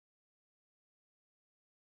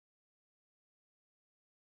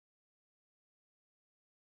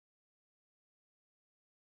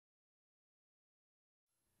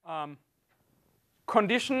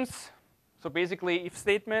conditions, so basically if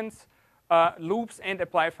statements, loops, and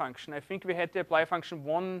apply function. I think we had the apply function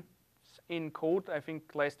once in code, I think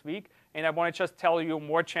last week, and I want to just tell you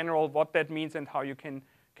more general what that means and how you can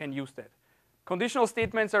use that. Conditional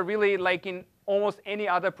statements are really like in almost any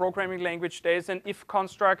other programming language. There is an if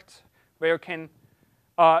construct where you can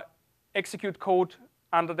execute code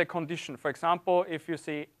under the condition. For example, if you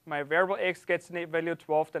say my variable x gets a value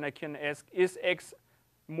 12, then I can ask, is x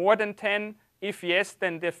more than 10? If yes,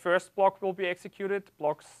 then the first block will be executed.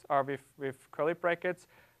 Blocks are with curly brackets.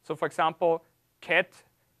 So for example, cat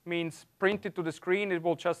means print it to the screen. It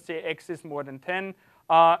will just say x is more than 10.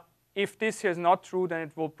 If this here is not true, then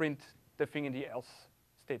it will print the thing in the else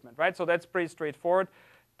statement, right? So that's pretty straightforward.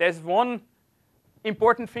 There's one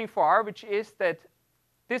important thing for R, which is that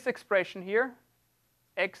this expression here,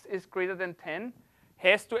 x is greater than 10,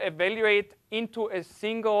 has to evaluate into a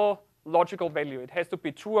single logical value. It has to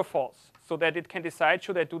be true or false, so that it can decide,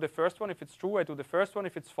 should I do the first one? If it's true, I do the first one.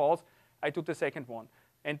 If it's false, I do the second one.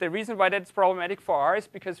 And the reason why that's problematic for R is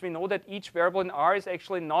because we know that each variable in R is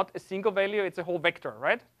actually not a single value, it's a whole vector,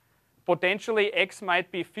 right? Potentially, x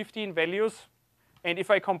might be 15 values, and if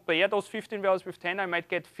I compare those 15 values with 10, I might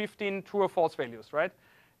get 15 true or false values, right?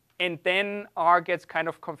 And then R gets kind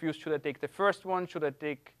of confused. Should I take the first one? Should I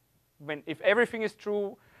take, if everything is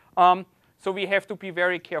true? So we have to be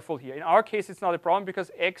very careful here. In our case, it's not a problem because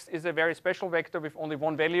x is a very special vector with only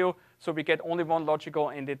one value, so we get only one logical,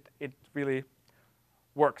 and it really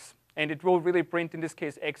works. And it will really print, in this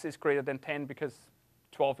case, x is greater than 10 because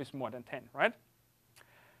 12 is more than 10, right?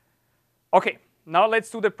 OK, now let's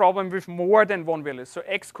do the problem with more than one value. So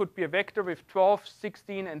x could be a vector with 12,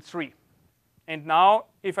 16, and 3. And now,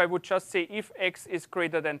 if I would just say if x is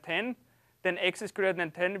greater than 10, then x is greater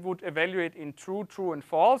than 10 would evaluate in true, true, and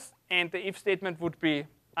false. And the if statement would be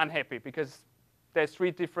unhappy because there's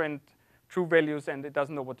 3 different true values, and it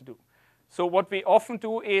doesn't know what to do. So what we often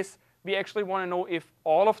do is we actually want to know if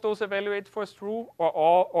all of those evaluate for true,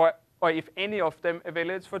 or if any of them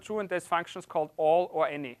evaluates for true. And there's functions called all or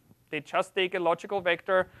any. They just take a logical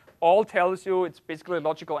vector. All tells you it's basically a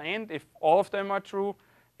logical AND if all of them are true.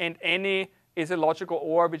 And any is a logical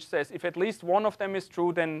OR, which says if at least one of them is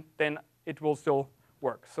true, then it will still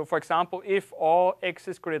work. So for example, if all x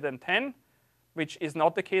is greater than 10, which is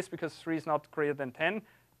not the case because 3 is not greater than 10,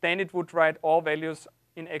 then it would write all values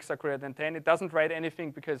in x are greater than 10. It doesn't write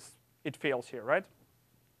anything because it fails here, right?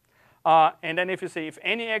 And then if you say if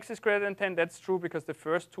any x is greater than 10, that's true because the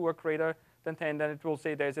first 2 are greater than 10, then it will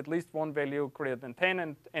say there's at least one value greater than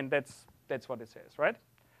 10, and that's what it says, right?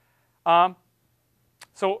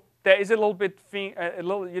 So there is a little bit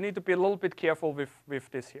you need to be a little bit careful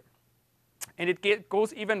with this here. And it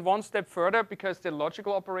goes even one step further because the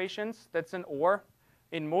logical operations, that's an OR.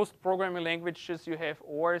 In most programming languages, you have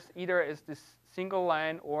ORs either as this single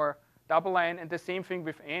line or double line, and the same thing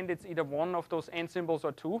with AND. It's either one of those AND symbols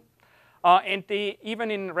or 2. And they,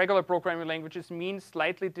 even in regular programming languages, mean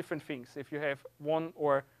slightly different things if you have 1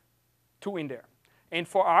 or 2 in there. And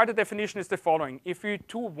for R, the definition is the following. If you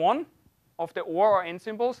do one of the or AND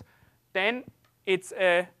symbols, then it's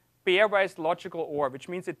a pairwise logical OR, which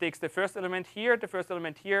means it takes the first element here, the first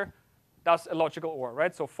element here, does a logical OR,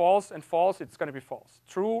 right? So false and false, it's going to be false.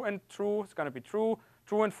 True and true, it's going to be true.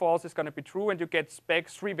 True and false is going to be true, and you get back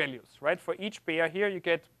 3 values, right? For each pair here, you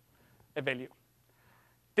get a value.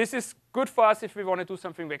 This is good for us if we want to do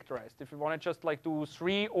something vectorized. If we want to just like do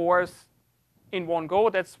 3 ORs in one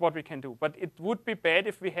go, that's what we can do. But it would be bad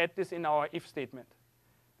if we had this in our if statement.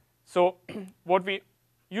 So what we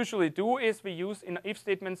usually do is we use in if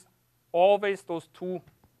statements always those 2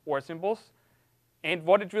 OR symbols. And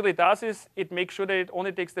what it really does is it makes sure that it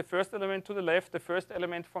only takes the first element to the left, the first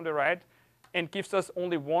element from the right, and gives us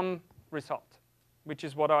only one result, which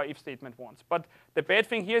is what our if statement wants. But the bad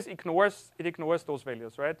thing here is it ignores those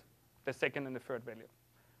values, right? The second and the third value.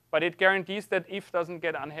 But it guarantees that if doesn't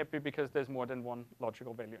get unhappy because there's more than one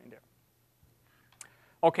logical value in there.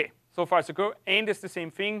 OK, so far so good. AND is the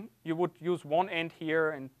same thing. You would use one AND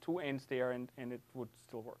here and 2 ANDs there, and it would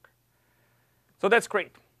still work. So that's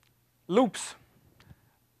great. Loops.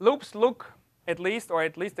 Loops look at least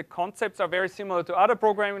the concepts are very similar to other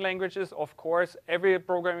programming languages. Of course, every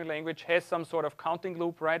programming language has some sort of counting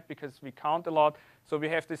loop, right? Because we count a lot. So we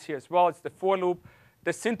have this here as well. It's the for loop.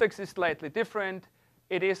 The syntax is slightly different.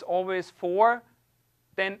 It is always for,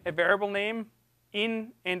 then a variable name,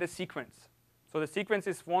 in, and a sequence. So the sequence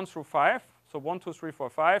is 1 through 5. So 1, 2, 3, 4,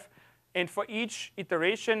 5. And for each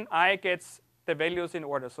iteration, I gets the values in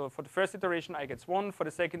order. So for the first iteration, I gets 1. For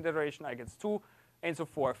the second iteration, I gets 2. And so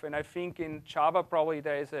forth. And I think in Java, probably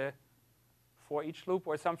there is a for each loop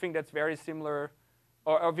or something that's very similar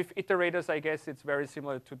or with iterators, I guess it's very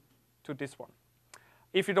similar to this one.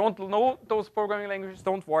 If you don't know those programming languages,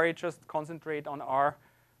 don't worry, just concentrate on R.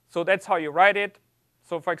 So that's how you write it.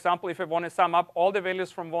 So for example, if I want to sum up all the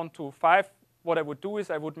values from 1 to 5, what I would do is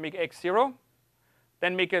I would make x 0,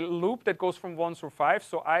 then make a loop that goes from 1 through 5.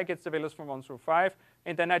 So I gets the values from 1 through 5.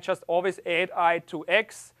 And then I just always add I to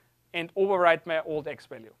x and overwrite my old x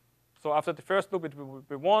value. So after the first loop, it will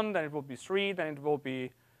be 1, then it will be 3, then it will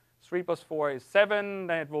be 3 plus 4 is 7,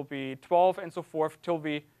 then it will be 12, and so forth, till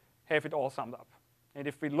we have it all summed up. And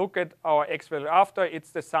if we look at our x value after,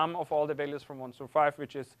 it's the sum of all the values from 1 through 5,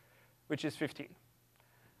 which is 15.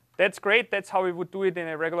 That's great. That's how we would do it in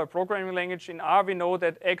a regular programming language. In R, we know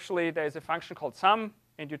that actually there is a function called sum,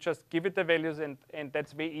 and you just give it the values, and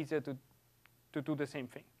that's way easier to do the same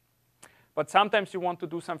thing. But sometimes you want to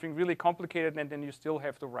do something really complicated, and then you still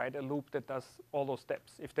have to write a loop that does all those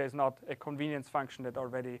steps, if there's not a convenience function that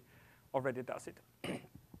already does it.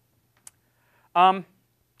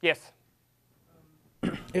 Yes?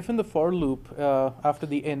 If in the for loop, after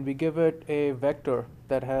the in, we give it a vector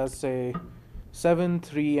that has, say, 7,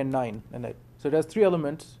 3, and 9 in it. So it has 3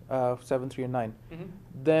 elements, 7, 3, and 9. Mm-hmm.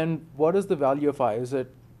 Then what is the value of I? Is it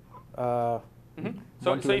mm-hmm.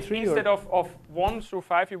 So if instead of 1 through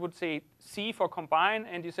 5, you would say C for combine,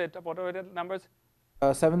 and you said, what are the numbers?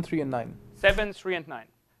 7, 3, and 9. 7, 3, and 9.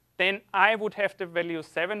 Then I would have the value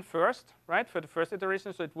 7 first, right, for the first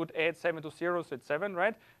iteration. So it would add 7 to 0, so it's 7,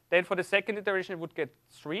 right? Then for the second iteration, it would get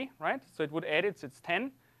 3, right? So it would add it, so it's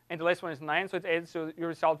 10. And the last one is 9, so it adds, so your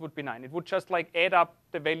result would be 9. It would just like add up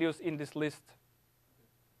the values in this list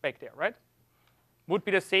back there, right? Would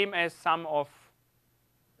be the same as sum of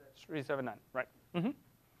 3, 7, 9, right? Mm-hmm.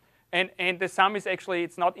 And the sum is actually,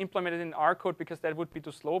 it's not implemented in R code because that would be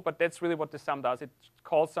too slow, but that's really what the sum does. It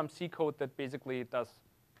calls some C code that basically does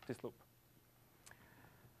this loop.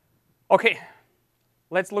 Okay,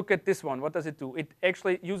 let's look at this one. What does it do? It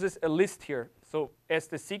actually uses a list here. So as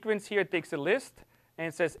the sequence here, it takes a list, and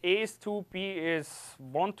it says A is 2, B is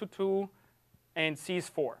 1 to 2, and C is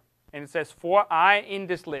 4. And it says for I in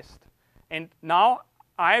this list. And now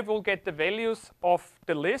I will get the values of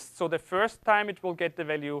the list. So the first time it will get the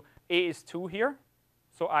value A is 2 here.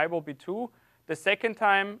 So I will be 2. The second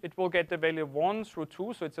time it will get the value 1 through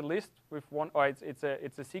 2. So it's a list with 1, or it's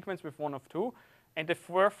a sequence with 1 of 2. And the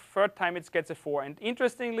third time it gets a 4. And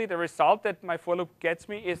interestingly, the result that my for loop gets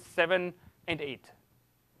me is 7 and 8.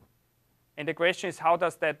 And the question is, how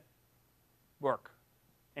does that work?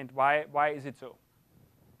 And why is it so?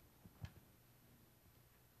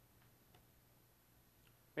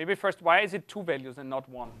 Maybe first, why is it 2 values and not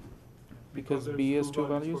 1? Because B is 2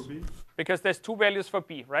 values? Because there's 2 values for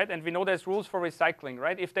B, right? And we know there's rules for recycling,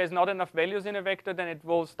 right? If there's not enough values in a vector, then it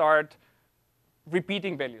will start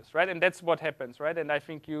repeating values, right? And that's what happens, right? And I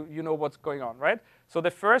think you know what's going on, right? So the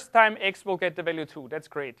first time x will get the value 2, that's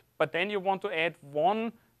great. But then you want to add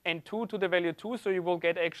 1 and 2 to the value 2, so you will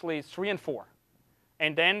get actually 3 and 4.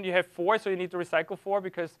 And then you have 4, so you need to recycle 4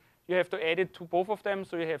 because you have to add it to both of them.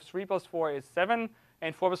 So you have 3 plus 4 is 7,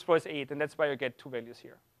 and 4 plus 4 is 8, and that's why you get 2 values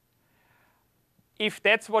here. If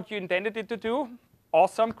that's what you intended it to do,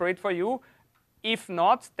 awesome, great for you. If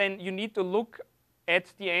not, then you need to look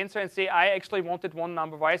at the answer and say, I actually wanted 1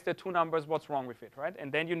 number. Why is there 2 numbers? What's wrong with it, right?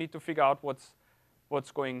 And then you need to figure out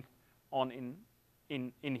what's going on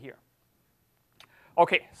in here.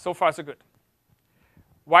 Okay, so far so good.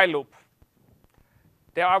 While loop.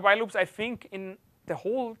 There are while loops, I think, in the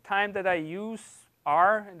whole time that I use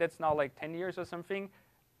R, and that's now like 10 years or something,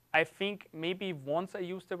 I think maybe once I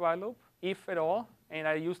used a while loop, if at all, and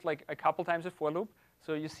I used like a couple times a for loop.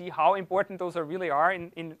 So you see how important those really are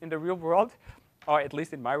in the real world, or at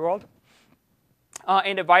least in my world.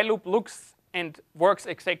 And a while loop looks and works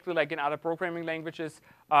exactly like in other programming languages.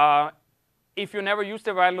 If you never used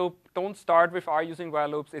a while loop, don't start with R using while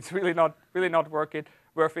loops. It's really not worth it.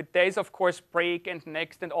 There is, of course, break and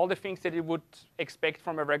next and all the things that you would expect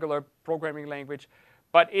from a regular programming language.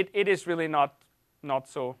 But it is really not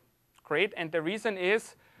so great. And the reason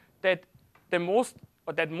is that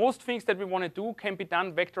most things that we want to do can be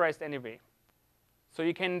done vectorized anyway. So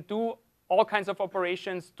you can do all kinds of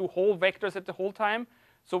operations to whole vectors at the whole time.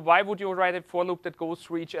 So why would you write a for loop that goes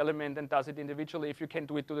through each element and does it individually if you can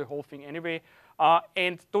do it to the whole thing anyway?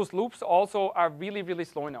 And those loops also are really, really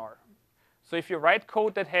slow in R. So if you write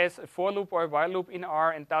code that has a for loop or a while loop in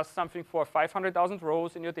R and does something for 500,000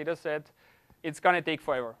 rows in your data set, it's going to take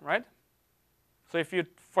forever, right? So if you,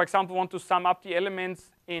 for example, want to sum up the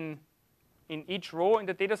elements in each row in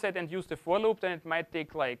the data set and use the for loop, then it might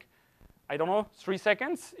take like, I don't know, 3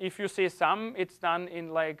 seconds. If you say sum, it's done in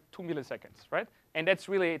like 2 milliseconds, right? And that's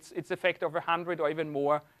really, it's a factor of 100 or even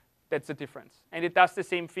more That's the difference. And it does the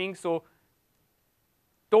same thing. So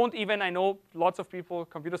don't even, I know lots of people,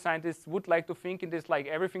 computer scientists, would like to think in this like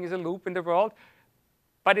everything is a loop in the world,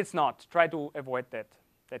 but it's not. Try to avoid that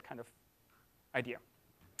kind of idea.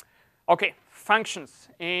 Okay, functions.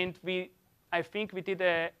 And I think we did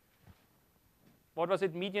a, what was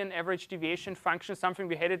it, median average deviation function, something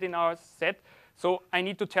we had it in our set. So I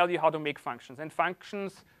need to tell you how to make functions. And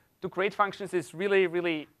functions, to create functions is really,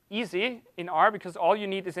 really easy in R because all you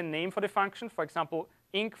need is a name for the function. For example,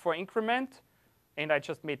 inc for increment. And I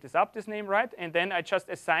just made this name, right? And then I just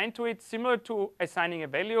assign to it, similar to assigning a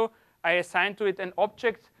value, I assign to it an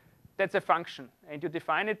object that's a function. And you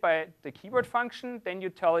define it by the keyword function. Then you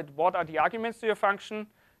tell it what are the arguments to your function.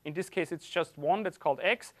 In this case, it's just one that's called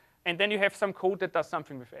x. And then you have some code that does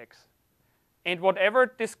something with x. And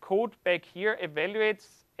whatever this code back here evaluates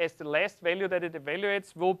as the last value that it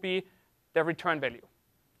evaluates will be the return value.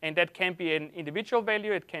 And that can be an individual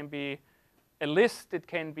value. It can be a list. It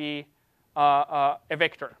can be a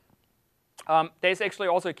vector. There's actually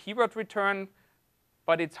also a keyword return,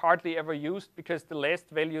 but it's hardly ever used because the last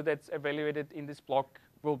value that's evaluated in this block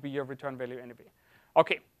will be your return value anyway.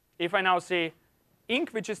 OK, if I now say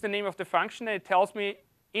inc, which is the name of the function, and it tells me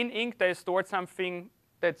in inc there is stored something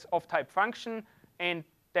that's of type function, and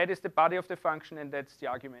that is the body of the function, and that's the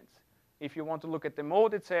arguments. If you want to look at the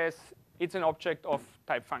mode, it says it's an object of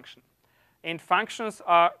type function. And functions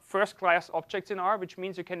are first-class objects in R, which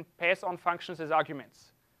means you can pass on functions as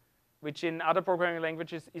arguments, which in other programming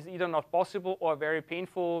languages is either not possible or very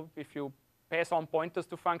painful. If you pass on pointers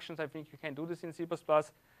to functions, I think you can do this in C++.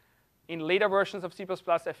 In later versions of C++,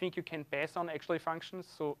 I think you can pass on actually functions,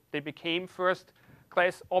 so they became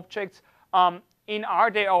first-class objects. In R,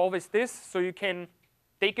 they are always this, so you can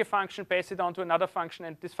take a function, pass it on to another function,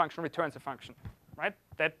 and this function returns a function, right?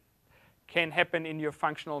 That can happen in your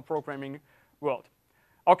functional programming world.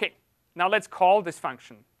 OK, now let's call this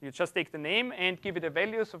function. You just take the name and give it a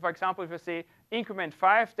value. So for example, if I say increment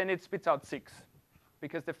 5, then it spits out 6,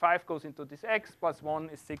 because the 5 goes into this x, plus 1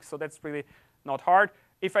 is 6. So that's really not hard.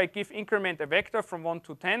 If I give increment a vector from 1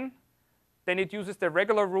 to 10, then it uses the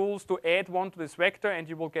regular rules to add 1 to this vector, and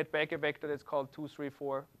you will get back a vector that's called 2, 3,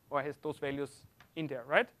 4, or has those values in there,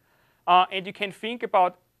 right? And you can think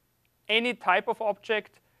about any type of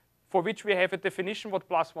object for which we have a definition what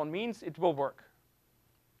plus 1 means, it will work.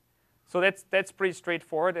 So that's pretty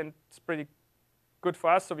straightforward, and it's pretty good for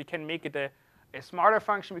us. So we can make it a smarter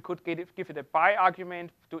function. We could give it a by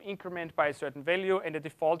argument to increment by a certain value and a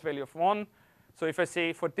default value of 1. So if I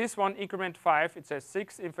say for this one, increment 5, it says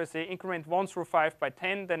 6. If I say increment 1 through 5 by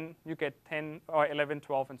 10, then you get 10 or 11,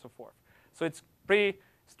 12, and so forth. So it's pretty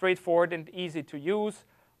straightforward and easy to use.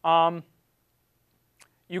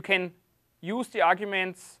 You can use the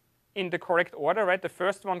arguments in the correct order, right? The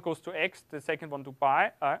first one goes to x, the second one to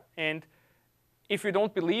by. And if you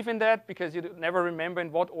don't believe in that, because you never remember in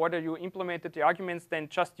what order you implemented the arguments, then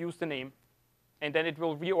just use the name. And then it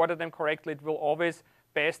will reorder them correctly. It will always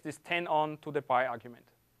pass this 10 on to the by argument.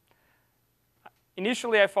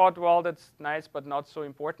 Initially, I thought, well, that's nice, but not so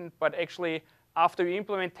important. But actually, after you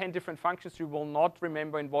implement 10 different functions, you will not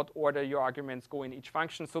remember in what order your arguments go in each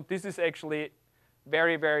function. So this is actually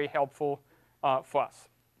very, very helpful for us.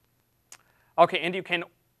 OK, and you can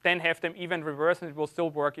then have them even reverse, and it will still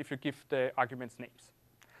work if you give the arguments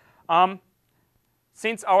names.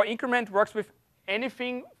 Since our increment works with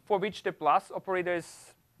anything for which the plus operator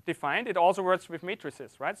is defined, it also works with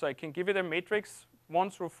matrices, right? So I can give it a matrix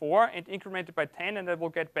 1 through 4 and increment it by 10, and I will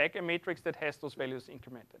get back a matrix that has those values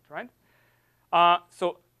incremented, right?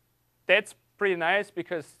 So that's pretty nice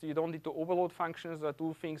because you don't need to overload functions or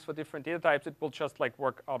do things for different data types. It will just like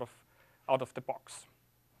work out of the box.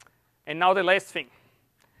 And now the last thing,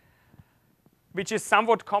 which is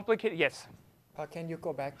somewhat complicated. Yes? Can you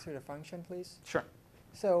go back to the function, please? Sure.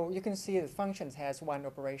 So you can see the function has one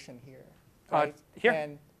operation here, right? Here?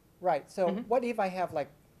 And, right. So what if I have like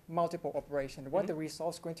multiple operations? What the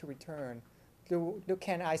result is going to return?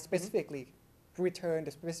 Can I specifically return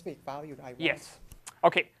the specific value that I want? Yes.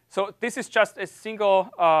 OK. So this is just a single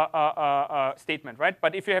statement, right?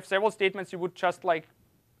 But if you have several statements, you would just like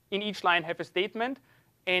in each line have a statement.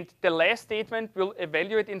 And the last statement will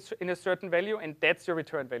evaluate in a certain value, and that's your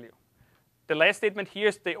return value. The last statement here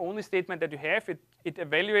is the only statement that you have. It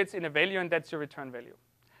evaluates in a value, and that's your return value.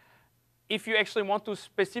 If you actually want to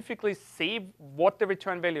specifically say what the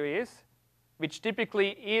return value is, which typically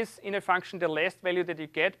is in a function the last value that you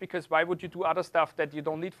get, because why would you do other stuff that you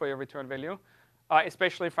don't need for your return value,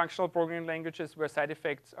 especially in functional programming languages where side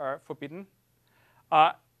effects are forbidden.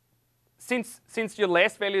 Since your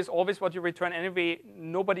last value is always what you return anyway,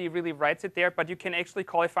 nobody really writes it there, but you can actually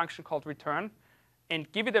call a function called return.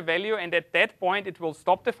 and give it a value, and at that point it will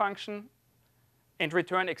stop the function and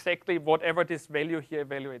return exactly whatever this value here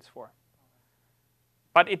evaluates for.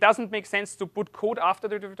 But it doesn't make sense to put code after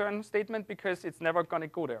the return statement because it's never going to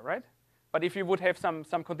go there, right? But if you would have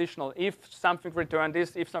some conditional, if something return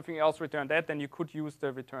this, if something else return that, then you could use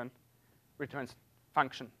the returns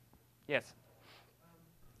function. Yes?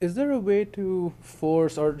 Is there a way to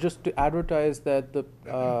force or just to advertise that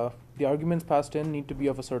the arguments passed in need to be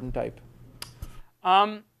of a certain type?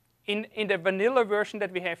 In the vanilla version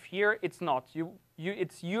that we have here, it's not.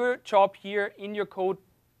 It's your job here in your code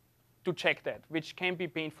to check that, which can be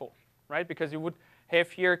painful, right? Because you would have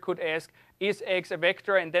here, could ask, is x a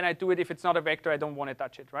vector? And then I do it. If it's not a vector, I don't want to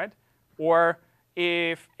touch it, right? Or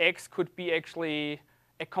if x could be actually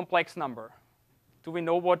a complex number. Do we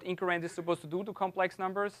know what increment is supposed to do to complex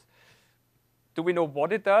numbers? Do we know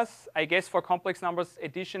what it does? I guess for complex numbers,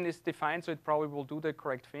 addition is defined, so it probably will do the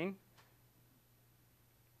correct thing.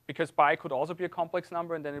 Because pi could also be a complex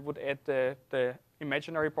number, and then it would add the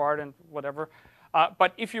imaginary part and whatever.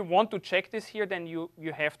 But if you want to check this here, then you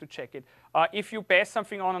have to check it. If you pass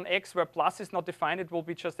something on an x where plus is not defined, it will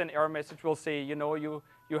be just an error message. Will say,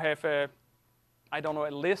 you have a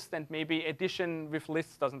list, and maybe addition with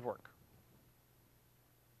lists doesn't work.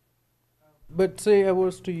 But say I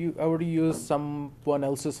were to use someone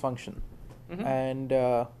else's function, Mm-hmm. and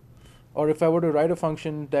or if I were to write a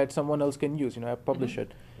function that someone else can use, I publish Mm-hmm.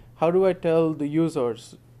 it. How do I tell the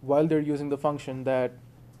users while they're using the function that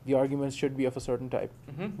the arguments should be of a certain type?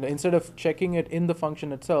 Mm-hmm. Instead of checking it in the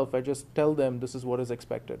function itself, I just tell them this is what is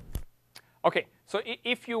expected. Okay, so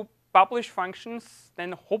if you publish functions,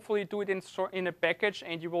 then hopefully do it in a package,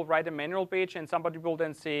 and you will write a manual page, and somebody will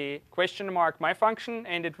then say !, my function,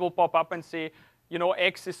 and it will pop up and say,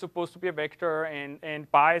 x is supposed to be a vector,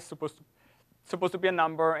 and pi is supposed to be a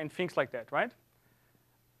number, and things like that, right?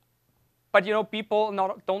 But people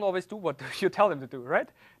don't always do what you tell them to do, right?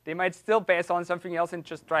 They might still pass on something else and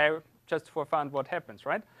just try just for fun what happens,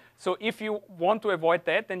 right? So if you want to avoid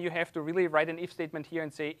that, then you have to really write an if statement here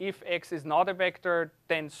and say, if x is not a vector,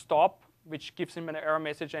 then stop, which gives him an error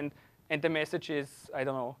message, and the message is, I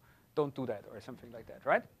don't know, don't do that or something like that,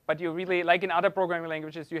 right? But you really, like in other programming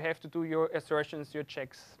languages, you have to do your assertions, your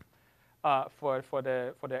checks for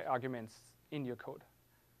the arguments in your code.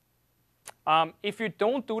 If you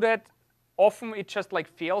don't do that, often it just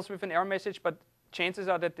fails with an error message, but chances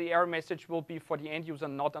are that the error message will be for the end user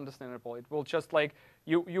not understandable. It will just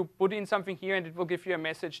you put in something here, and it will give you a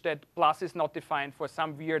message that plus is not defined for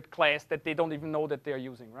some weird class that they don't even know that they're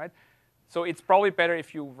using, right? So it's probably better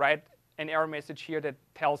if you write an error message here that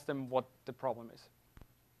tells them what the problem is.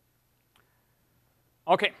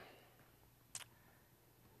 Okay.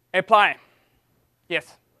 Apply.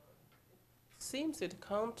 Yes? Seems it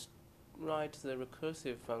can't write the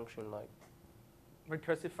recursive function like.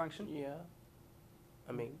 Recursive function? Yeah.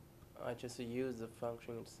 I mean, I just use the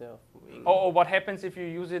function itself. Oh, what happens if you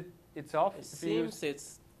use it itself? It seems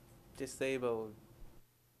it's disabled.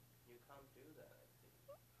 You can't do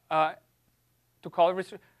that, I think. To call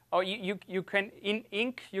you can in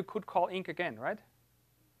inc you could call inc again, right?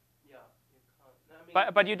 Yeah, you can't. I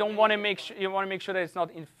mean, But you don't want to make sure that it's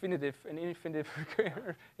not an infinitive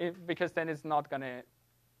because then it's not gonna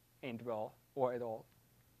end well or at all.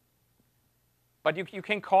 But you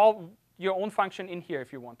can call your own function in here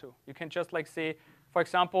if you want to. You can just say, for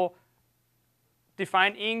example,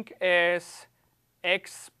 define inc as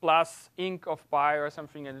x plus inc of pi or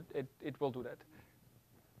something, and it will do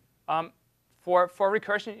that. For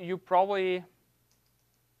recursion, you probably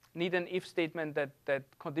need an if statement that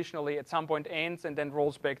conditionally at some point ends and then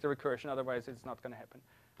rolls back the recursion. Otherwise, it's not going to happen.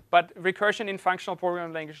 But recursion in functional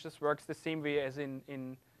programming languages works the same way as in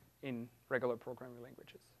regular programming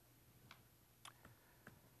languages.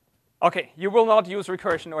 Okay, you will not use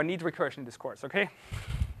recursion or need recursion in this course, okay?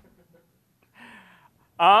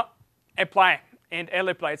 Apply and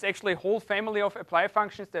lapply. It's actually a whole family of apply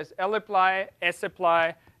functions. There's lapply,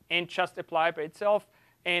 sapply, and just apply by itself.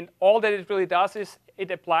 And all that it really does is it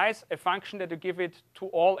applies a function that you give it to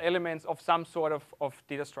all elements of some sort of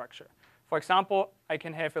data structure. For example, I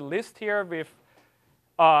can have a list here with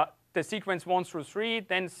the sequence 1 through 3,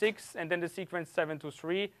 then 6, and then the sequence 7 to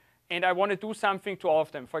 3. And I want to do something to all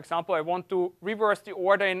of them. For example, I want to reverse the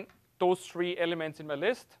order in those 3 elements in my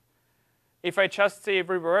list. If I just say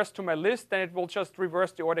reverse to my list, then it will just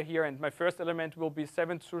reverse the order here. And my first element will be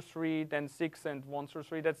 7 through 3, then 6, and 1 through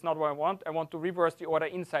 3. That's not what I want. I want to reverse the order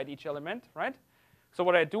inside each element, right? So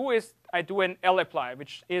what I do is I do an lapply,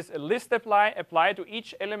 which is a list apply to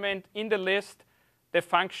each element in the list the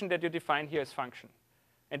function that you define here as function.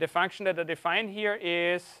 And the function that I define here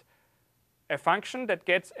is a function that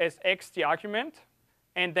gets as x the argument,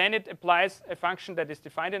 and then it applies a function that is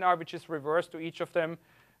defined in R, which is reverse to each of them.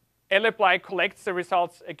 lapply collects the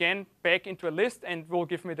results again back into a list and will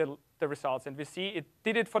give me the results. And we see it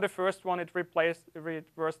did it for the first one, it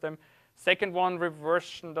reversed them. Second one,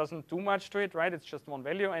 reversion doesn't do much to it, right? It's just one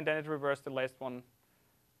value, and then it reversed the last one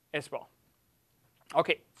as well.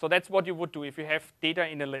 Okay, so that's what you would do if you have data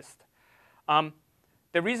in a list.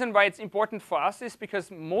 The reason why it's important for us is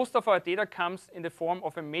because most of our data comes in the form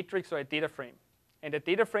of a matrix or a data frame. And a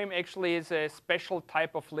data frame actually is a special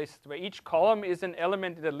type of list where each column is an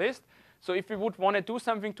element in the list. So if we would want to do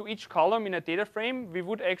something to each column in a data frame, we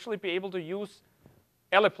would actually be able to use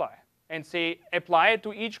lapply and say apply it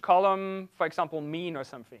to each column, for example, mean or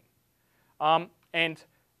something. And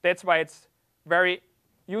that's why it's very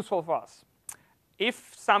useful for us.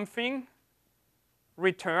 If something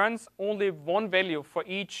returns only one value for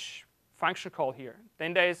each function call here,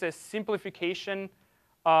 then there is a simplification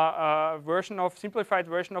simplified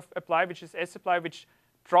version of apply, which is sapply, which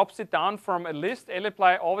drops it down from a list.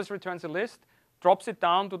 lapply always returns a list, drops it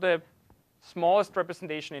down to the smallest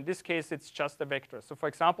representation. In this case, it's just a vector. So for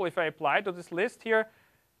example, if I apply to this list here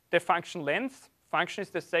the function length, function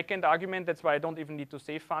is the second argument. That's why I don't even need to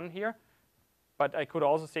say fun here. But I could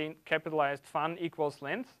also say capitalized fun equals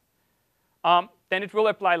length. Then it will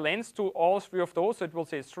apply length to all three of those. So it will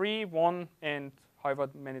say 3, 1, and however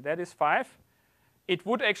many that is, 5. It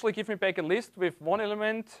would actually give me back a list with one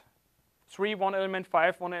element 3, one element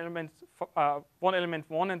 5, one element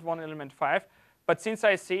 1, and one element 5. But since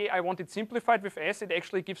I say I want it simplified with S, it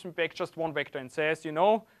actually gives me back just one vector and says, you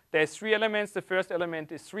know, there's 3 elements. The first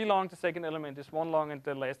element is 3 long, the second element is 1 long, and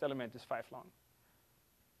the last element is 5 long.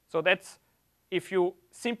 So that's, if you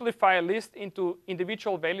simplify a list into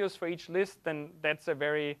individual values for each list, then that's a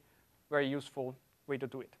very, very useful way to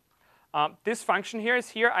do it. This function here is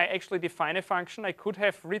here. I actually define a function. I could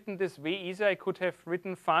have written this way easier. I could have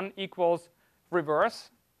written fun equals reverse,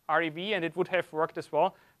 rev, and it would have worked as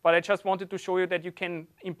well. But I just wanted to show you that you can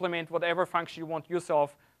implement whatever function you want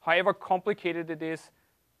yourself, however complicated it is,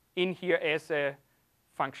 in here as a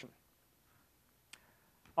function.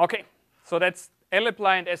 OK, so that's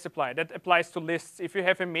lapply and sapply. That applies to lists. If you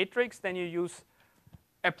have a matrix, then you use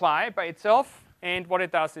apply by itself. And what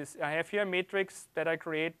it does is I have here a matrix that I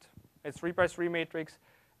create, a 3 by 3 matrix.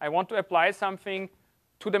 I want to apply something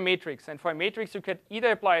to the matrix. And for a matrix, you could either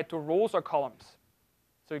apply it to rows or columns.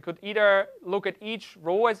 So you could either look at each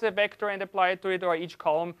row as a vector and apply it to it, or each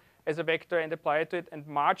column as a vector and apply it to it. And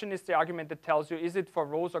margin is the argument that tells you, is it for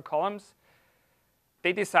rows or columns?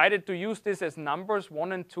 They decided to use this as numbers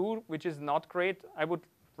 1 and 2, which is not great. I would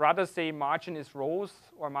rather say margin is rows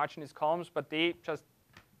or margin is columns, but they just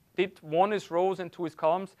did 1 is rows and 2 is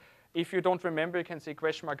columns. If you don't remember, you can say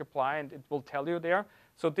question mark apply, and it will tell you there.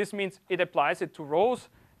 So this means it applies it to rows.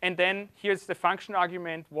 And then here's the function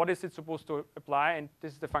argument. What is it supposed to apply? And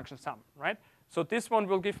this is the function sum, right? So this one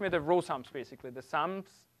will give me the row sums, basically, the sum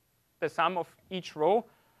of each row.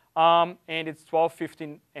 And it's 12,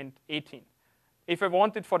 15, and 18. If I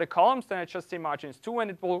want it for the columns, then I just say margin is 2,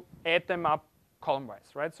 and it will add them up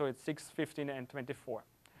column-wise, right? So it's 6, 15, and 24.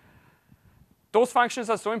 Those functions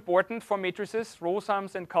are so important for matrices, row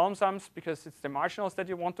sums and column sums, because it's the marginals that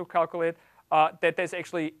you want to calculate, that there's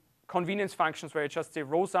actually convenience functions where you just say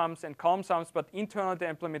row sums and column sums, but internally the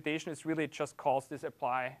implementation is really just calls this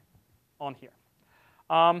apply on here.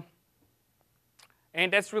 And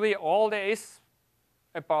that's really all there is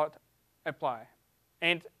about apply.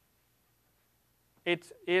 And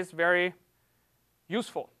it is very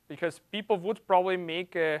useful because people would probably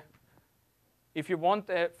make if you want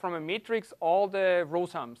from a matrix all the row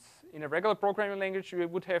sums. In a regular programming language, you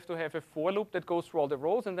would have to have a for loop that goes through all the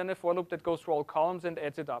rows and then a for loop that goes through all columns and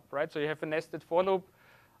adds it up, right? So you have a nested for loop,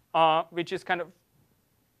 which is kind of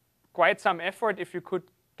quite some effort. If you could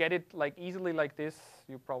get it like easily like this,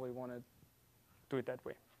 you probably want to do it that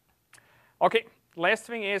way. OK, last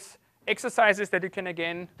thing is exercises that you can,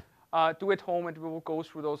 again, do at home, and we will go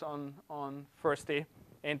through those on first day.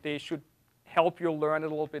 And they should help you learn a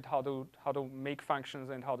little bit how to make functions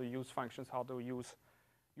and how to use functions, how to use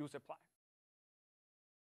apply.